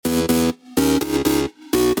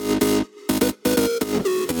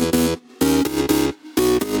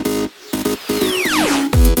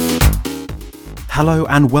Hello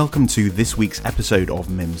and welcome to this week's episode of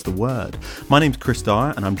Mim's the Word. My name's Chris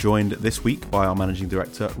Dyer and I'm joined this week by our Managing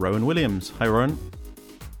Director, Rowan Williams. Hi, Rowan.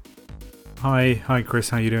 Hi Chris,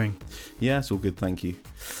 how are you doing? Yeah, it's all good, thank you.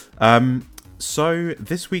 So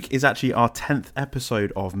this week is actually our 10th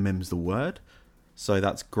episode of Mim's the Word. So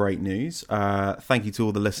that's great news. Thank you to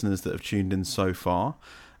all the listeners that have tuned in so far.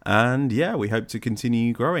 And yeah, we hope to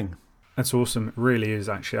continue growing. That's awesome. It really is,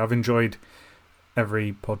 actually. I've enjoyed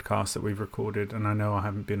every podcast that we've recorded, and I know I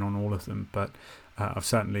haven't been on all of them, but I've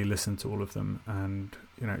certainly listened to all of them, and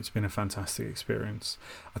it's been a fantastic experience.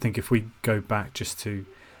 I think if we go back just to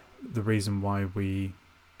the reason why we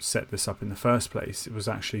set this up in the first place, it was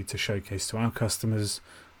actually to showcase to our customers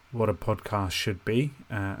what a podcast should be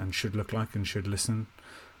and should look like and should listen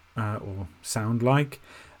or sound like,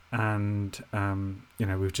 and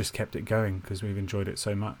we've just kept it going because we've enjoyed it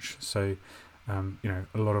so much. So a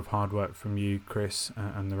lot of hard work from you, Chris,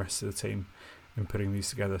 and the rest of the team in putting these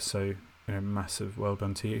together. So, massive well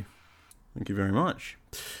done to you. Thank you very much.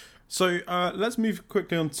 So let's move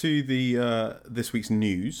quickly on to the this week's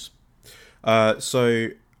news. So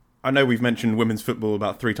I know we've mentioned women's football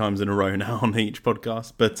about 3 times in a row now on each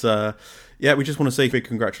podcast, but we just want to say big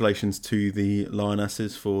congratulations to the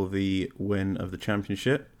Lionesses for the win of the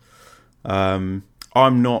championship. I'm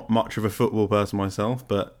not much of a football person myself,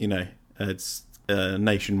 but it's a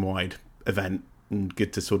nationwide event and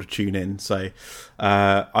good to sort of tune in. So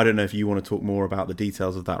I don't know if you want to talk more about the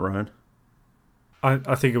details of that, Rowan.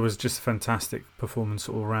 I think it was just a fantastic performance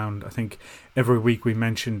all round. I think every week we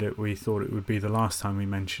mentioned it, we thought it would be the last time we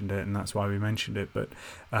mentioned it, and that's why we mentioned it. But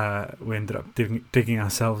we ended up digging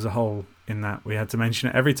ourselves a hole in that we had to mention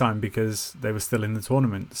it every time because they were still in the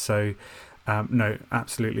tournament. So,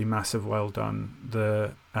 absolutely massive well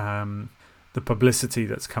done. The publicity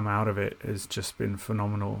that's come out of it has just been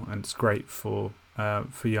phenomenal, and it's great for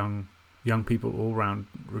young people all round,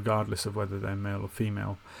 regardless of whether they're male or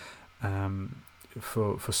female.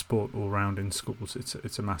 For sport all round in schools,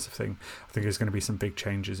 it's a massive thing. I think there's going to be some big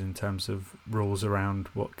changes in terms of rules around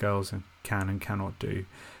what girls can and cannot do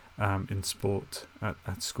in sport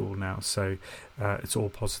at school now. So it's all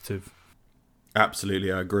positive.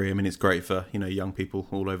 Absolutely, I agree. I mean, it's great for young people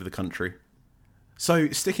all over the country. So,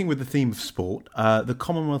 sticking with the theme of sport, the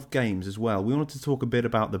Commonwealth Games as well. We wanted to talk a bit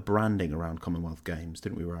about the branding around Commonwealth Games,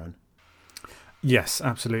 didn't we, Rowan? Yes,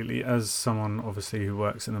 absolutely. As someone, obviously, who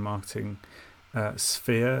works in the marketing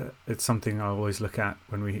sphere, it's something I always look at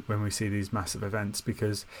when we see these massive events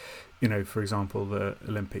because, for example, the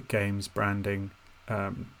Olympic Games branding,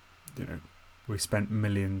 we spent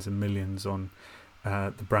millions and millions on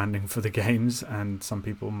the branding for the games, and some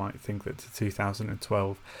people might think that the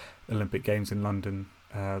 2012 Olympic Games in London,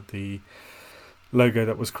 the logo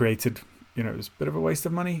that was created, it was a bit of a waste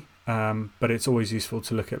of money, but it's always useful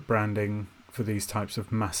to look at branding for these types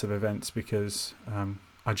of massive events because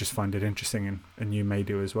I just find it interesting, and you may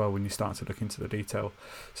do as well when you start to look into the detail.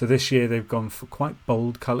 So this year they've gone for quite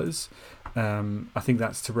bold colours. I think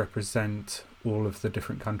that's to represent all of the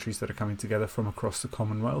different countries that are coming together from across the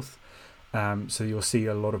Commonwealth. So you'll see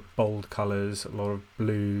a lot of bold colours, a lot of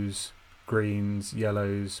blues, greens,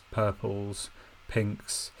 yellows, purples,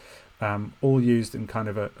 pinks, all used in kind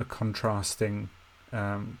of a contrasting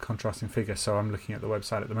figure. So I'm looking at the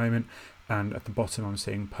website at the moment, and at the bottom I'm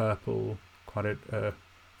seeing purple, quite a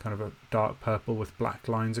kind of a dark purple with black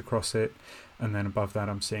lines across it, and then above that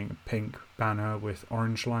I'm seeing a pink banner with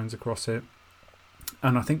orange lines across it.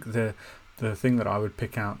 And I think the thing that I would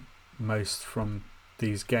pick out most from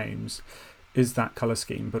these games is that colour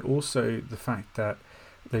scheme, but also the fact that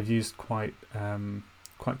they've used quite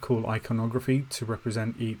cool iconography to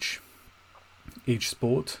represent each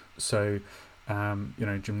sport. So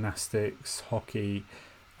gymnastics, hockey,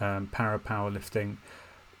 para powerlifting.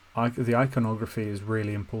 The iconography is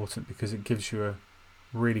really important because it gives you a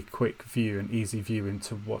really quick view, an easy view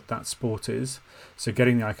into what that sport is. So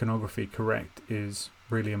getting the iconography correct is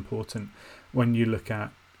really important. When you look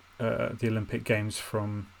at the Olympic Games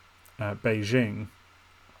from Beijing,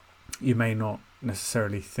 you may not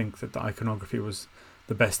necessarily think that the iconography was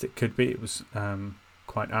the best it could be. It was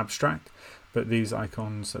quite abstract, but these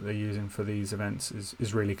icons that they're using for these events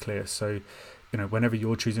is really clear. So whenever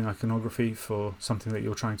you're choosing iconography for something that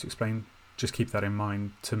you're trying to explain, just keep that in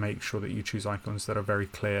mind to make sure that you choose icons that are very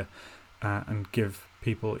clear and give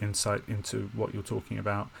people insight into what you're talking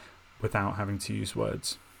about without having to use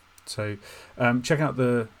words. So check out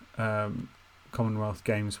the Commonwealth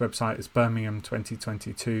Games website. It's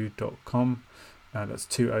birmingham2022.com. That's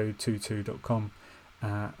 2022.com,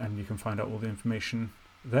 and you can find out all the information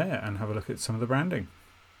there and have a look at some of the branding.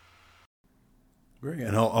 Great,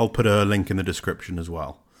 and I'll put a link in the description as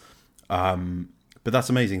well. But that's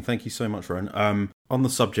amazing. Thank you so much, Rowan. On the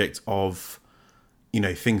subject of,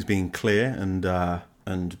 things being clear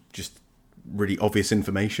and just really obvious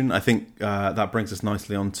information, I think that brings us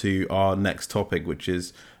nicely onto our next topic, which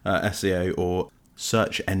is SEO, or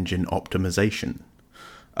search engine optimization.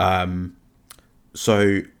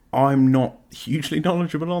 So I'm not hugely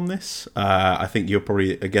knowledgeable on this. I think you're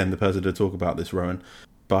probably, again, the person to talk about this, Rowan.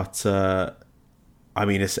 But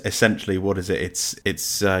it's essentially, what is it?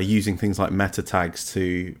 It's using things like meta tags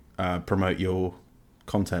to promote your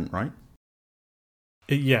content, right?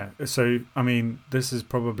 Yeah. So, this is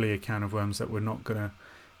probably a can of worms that we're not going to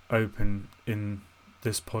open in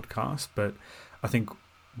this podcast, but I think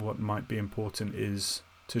what might be important is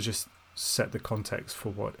to just set the context for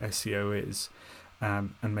what SEO is,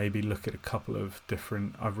 and maybe look at a couple of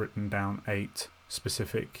different, I've written down 8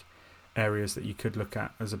 specific areas that you could look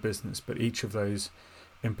at as a business, but each of those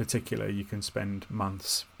in particular you can spend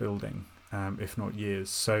months building, if not years.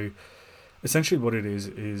 So essentially what it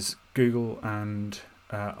is Google and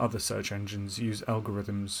other search engines use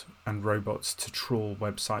algorithms and robots to trawl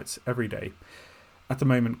websites every day. At the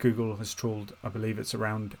moment, Google has trawled, I believe it's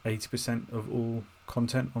around 80% of all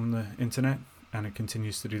content on the internet, and it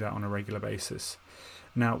continues to do that on a regular basis.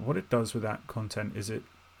 Now, what it does with that content is it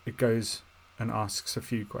goes and asks a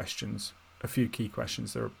few key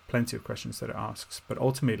questions. There are plenty of questions that it asks, but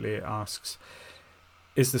ultimately it asks,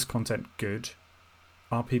 is this content good?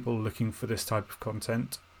 Are people looking for this type of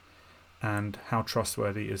content? And how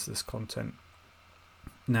trustworthy is this content?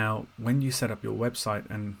 Now, when you set up your website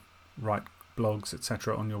and write blogs,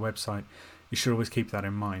 etc. on your website, you should always keep that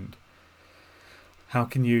in mind. How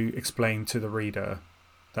can you explain to the reader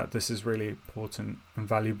that this is really important and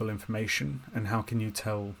valuable information? And how can you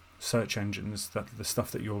tell search engines that the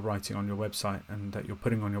stuff that you're writing on your website and that you're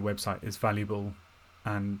putting on your website is valuable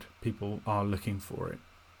and people are looking for it?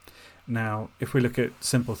 Now, if we look at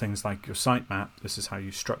simple things like your sitemap, this is how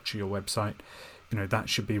you structure your website. That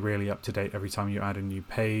should be really up to date every time you add a new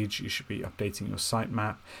page. You should be updating your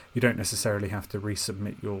sitemap. You don't necessarily have to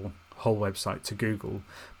resubmit your whole website to Google,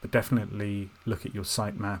 but definitely look at your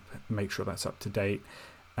sitemap, make sure that's up to date,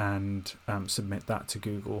 and submit that to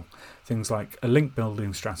Google. Things like a link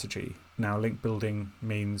building strategy. Now, link building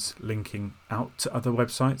means linking out to other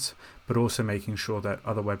websites, but also making sure that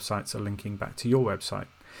other websites are linking back to your website.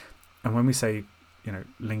 And when we say,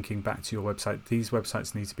 linking back to your website, these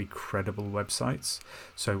websites need to be credible websites.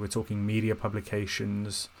 So we're talking media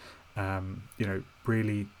publications,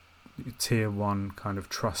 really tier 1 kind of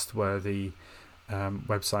trustworthy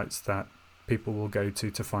websites that people will go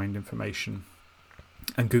to find information.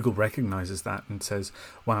 And Google recognizes that and says,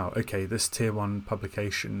 wow, okay, this tier 1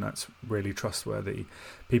 publication, that's really trustworthy.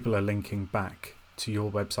 People are linking back to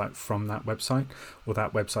your website from that website, or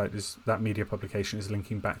that media publication is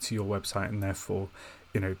linking back to your website, and therefore,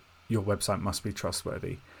 your website must be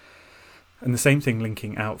trustworthy. And the same thing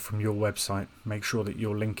linking out from your website. Make sure that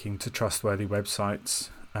you're linking to trustworthy websites,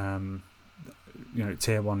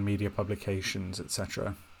 tier 1 media publications,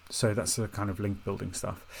 etc. So that's the kind of link building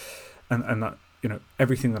stuff, and that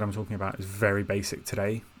everything that I'm talking about is very basic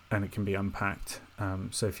today, and it can be unpacked.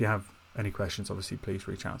 So if you have any questions, obviously please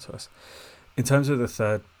reach out to us. In terms of the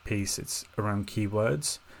third piece, it's around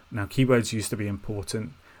keywords. Now, keywords used to be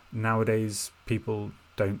important. Nowadays, people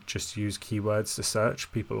don't just use keywords to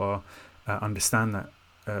search. People are understand that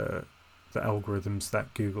the algorithms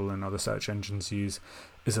that Google and other search engines use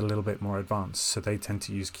is a little bit more advanced. So they tend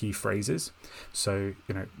to use key phrases. So,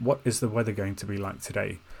 what is the weather going to be like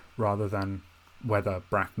today, rather than weather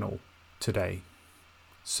Bracknell today.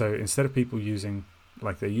 So instead of people using,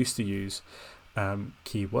 like they used to use,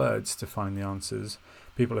 keywords to find the answers,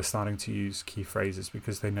 people are starting to use key phrases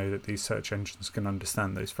because they know that these search engines can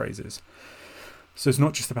understand those phrases. So it's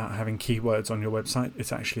not just about having keywords on your website,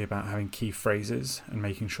 it's actually about having key phrases and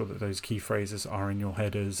making sure that those key phrases are in your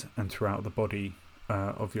headers and throughout the body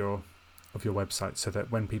of your website, so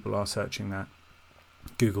that when people are searching that,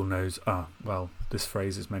 Google knows, this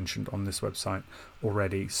phrase is mentioned on this website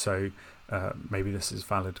already, so maybe this is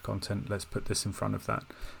valid content, let's put this in front of that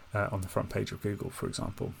on the front page of Google, for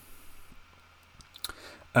example.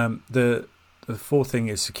 The fourth thing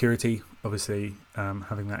is security. Obviously,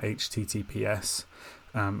 having that HTTPS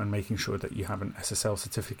and making sure that you have an SSL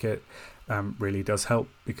certificate really does help,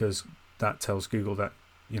 because that tells Google that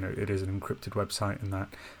it is an encrypted website and that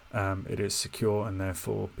it is secure, and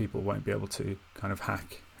therefore people won't be able to kind of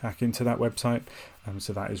hack into that website.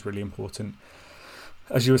 So that is really important.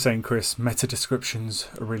 As you were saying, Chris, meta descriptions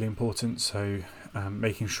are really important. So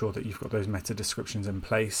making sure that you've got those meta descriptions in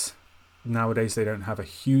place. Nowadays, they don't have a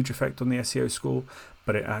huge effect on the SEO score,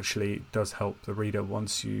 but it actually does help the reader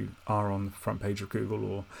once you are on the front page of Google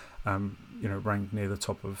or ranked near the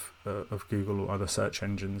top of Google or other search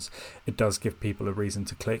engines. It does give people a reason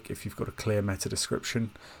to click if you've got a clear meta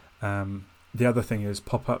description. The other thing is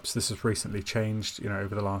pop-ups. This has recently changed.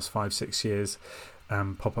 Over the last 5-6 years,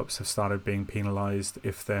 pop-ups have started being penalised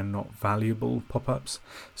if they're not valuable pop-ups.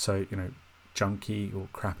 So junky or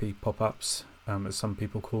crappy pop-ups, as some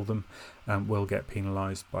people call them, will get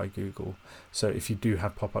penalised by Google. So if you do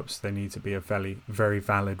have pop-ups, there need to be a very, very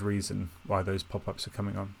valid reason why those pop-ups are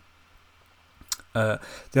coming on. The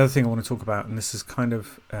other thing I want to talk about, and this is kind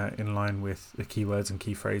of in line with the keywords and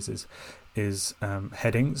key phrases, is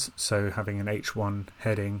headings. So having an H1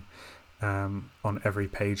 heading on every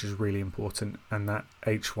page is really important, and that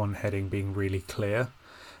H1 heading being really clear,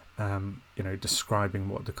 describing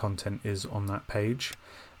what the content is on that page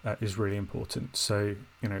is really important. So,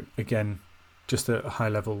 again, just a high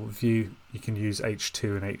level view, you can use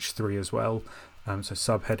H2 and H3 as well. So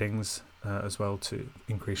subheadings as well to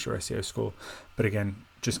increase your SEO score. But again,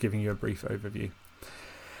 just giving you a brief overview.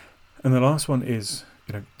 And the last one is,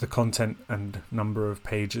 the content and number of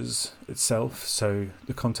pages itself. So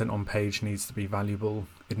the content on page needs to be valuable.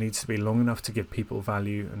 It needs to be long enough to give people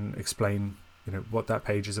value and explain, what that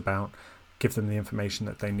page is about, give them the information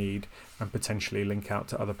that they need, and potentially link out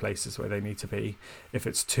to other places where they need to be. If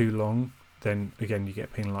it's too long, then again you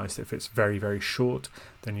get penalised. If it's very, very short,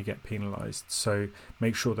 then you get penalised. So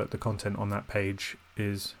make sure that the content on that page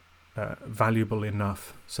is valuable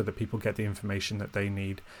enough so that people get the information that they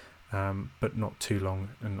need, but not too long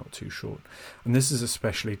and not too short. And this is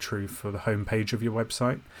especially true for the homepage of your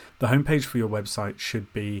website. The homepage for your website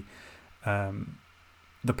should be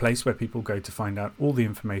the place where people go to find out all the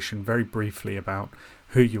information very briefly about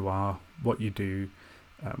who you are, what you do,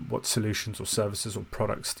 what solutions or services or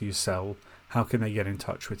products do you sell, how can they get in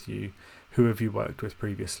touch with you, who have you worked with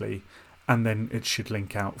previously, and then it should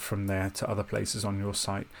link out from there to other places on your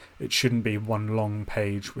site. It shouldn't be one long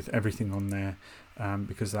page with everything on there,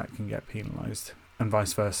 because that can get penalised, and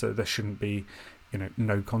vice versa. There shouldn't be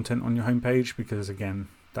no content on your homepage, because again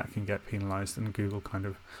that can get penalised, and Google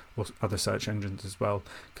or other search engines as well,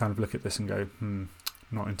 look at this and go,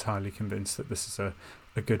 not entirely convinced that this is a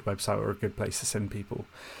good website or a good place to send people.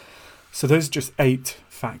 So those are just 8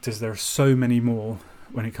 factors. There are so many more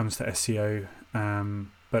when it comes to SEO,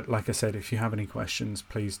 but like I said, if you have any questions,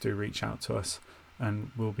 please do reach out to us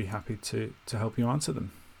and we'll be happy to help you answer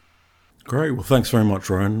them. Great. Well, thanks very much,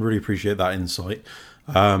 Ryan. Really appreciate that insight.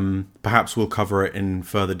 Perhaps we'll cover it in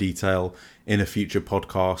further detail in a future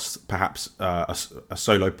podcast, perhaps a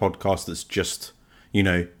solo podcast that's just,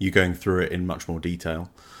 you going through it in much more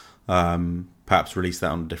detail. Perhaps release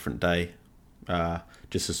that on a different day,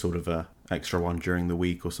 just as sort of a extra one during the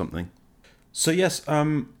week or something. So yes,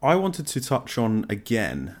 I wanted to touch on,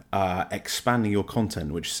 again, expanding your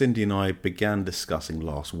content, which Cindy and I began discussing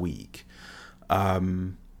last week.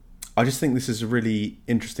 I just think this is a really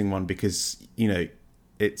interesting one because,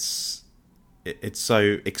 it's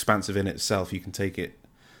so expansive in itself. You can take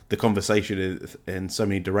the conversation in so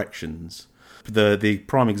many directions. The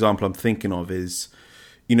prime example I'm thinking of is,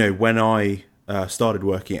 when I started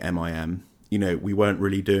working at MIM, we weren't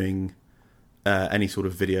really doing any sort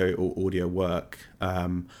of video or audio work.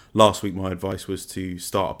 Last week, my advice was to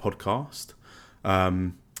start a podcast.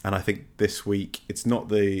 And I think this week, it's not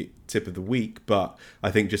the tip of the week, but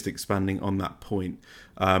I think just expanding on that point,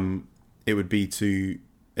 it would be to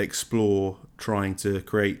explore trying to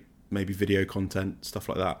create maybe video content, stuff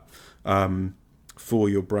like that, for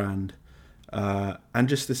your brand, and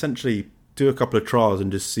just essentially do a couple of trials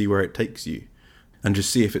and just see where it takes you, and just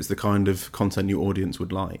see if it's the kind of content your audience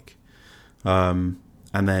would like. And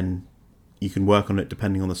then you can work on it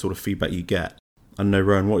depending on the sort of feedback you get. I don't know,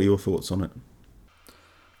 Rowan, what are your thoughts on it?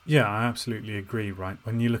 Yeah, I absolutely agree, right?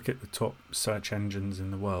 When you look at the top search engines in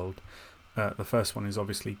the world, the first one is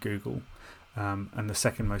obviously Google, and the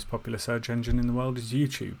second most popular search engine in the world is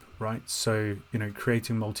YouTube, right? So,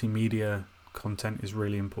 creating multimedia content is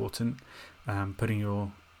really important. Putting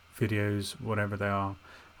your videos, whatever they are,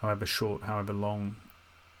 however short, however long,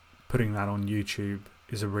 putting that on YouTube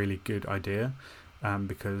is a really good idea,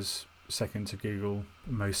 because second to Google,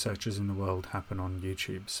 most searches in the world happen on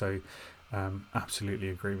YouTube. So absolutely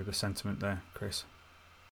agree with the sentiment there, Chris.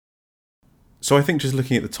 So I think just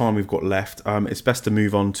looking at the time we've got left, it's best to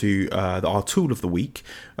move on to our tool of the week.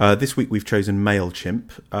 This week we've chosen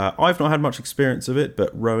MailChimp. I've not had much experience of it,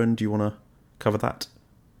 but Rowan, do you want to cover that?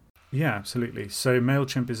 Yeah, absolutely. So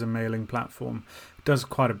MailChimp is a mailing platform. It does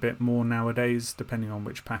quite a bit more nowadays, depending on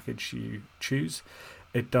which package you choose.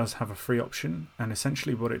 it does have a free option, and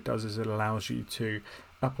essentially what it does is it allows you to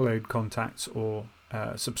upload contacts or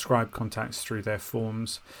subscribe contacts through their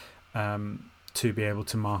forms to be able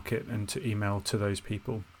to market and to email to those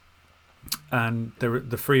people. And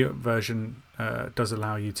the free version does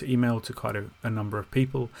allow you to email to quite a number of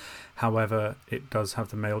people. However, it does have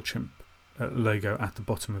the MailChimp logo at the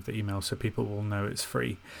bottom of the email, so people will know it's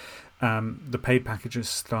free. The paid packages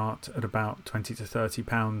start at about £20 to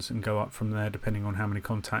 £30 and go up from there depending on how many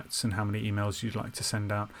contacts and how many emails you'd like to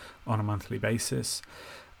send out on a monthly basis.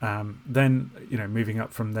 Then, moving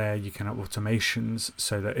up from there, you can have automations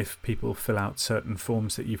so that if people fill out certain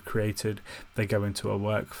forms that you've created, they go into a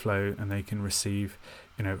workflow and they can receive,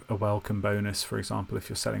 a welcome bonus, for example, if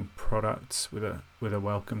you're selling products with a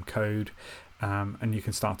welcome code. And you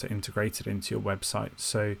can start to integrate it into your website.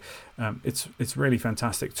 So it's really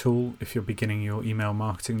fantastic tool if you're beginning your email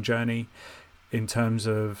marketing journey. In terms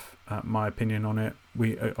of my opinion on it,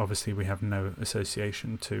 we have no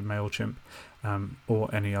association to MailChimp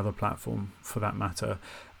or any other platform for that matter.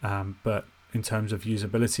 But in terms of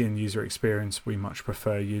usability and user experience, we much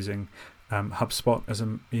prefer using HubSpot as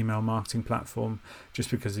an email marketing platform,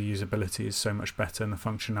 just because the usability is so much better and the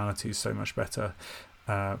functionality is so much better.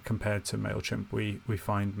 Compared to MailChimp, we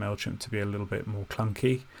find MailChimp to be a little bit more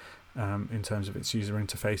clunky in terms of its user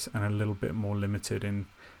interface and a little bit more limited in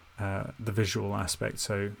the visual aspect,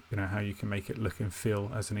 so how you can make it look and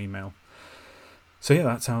feel as an email. So yeah,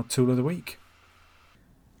 that's our tool of the week.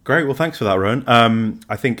 Great, well thanks for that, Rowan.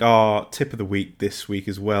 I think our tip of the week this week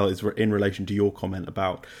as well is in relation to your comment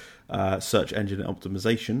about search engine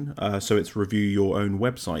optimization. So it's review your own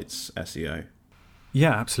website's SEO.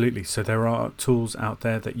 Yeah, absolutely. So there are tools out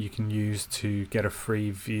there that you can use to get a free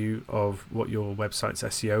view of what your website's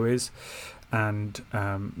SEO is, and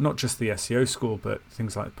not just the SEO score, but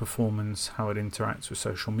things like performance, how it interacts with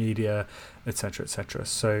social media, etc., etc.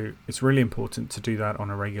 So it's really important to do that on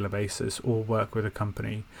a regular basis, or work with a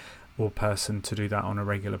company or person to do that on a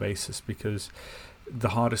regular basis, because the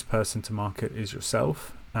hardest person to market is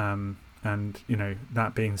yourself. And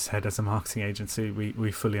that being said, as a marketing agency,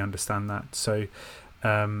 we fully understand that. So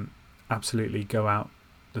absolutely go out.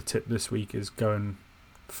 The tip this week is go and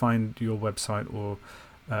find your website or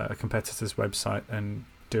a competitor's website and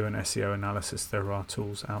do an SEO analysis. There are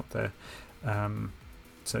tools out there.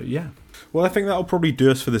 So yeah. Well, I think that'll probably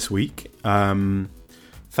do us for this week.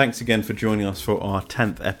 Thanks again for joining us for our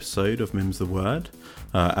 10th episode of Mim's the Word.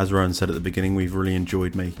 As Rowan said at the beginning, we've really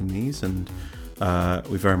enjoyed making these, and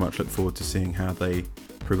we very much look forward to seeing how they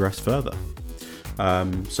progress further.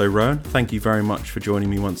 So Rowan, thank you very much for joining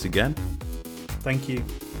me once again. Thank you.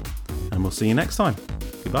 And we'll see you next time.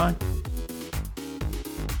 Goodbye.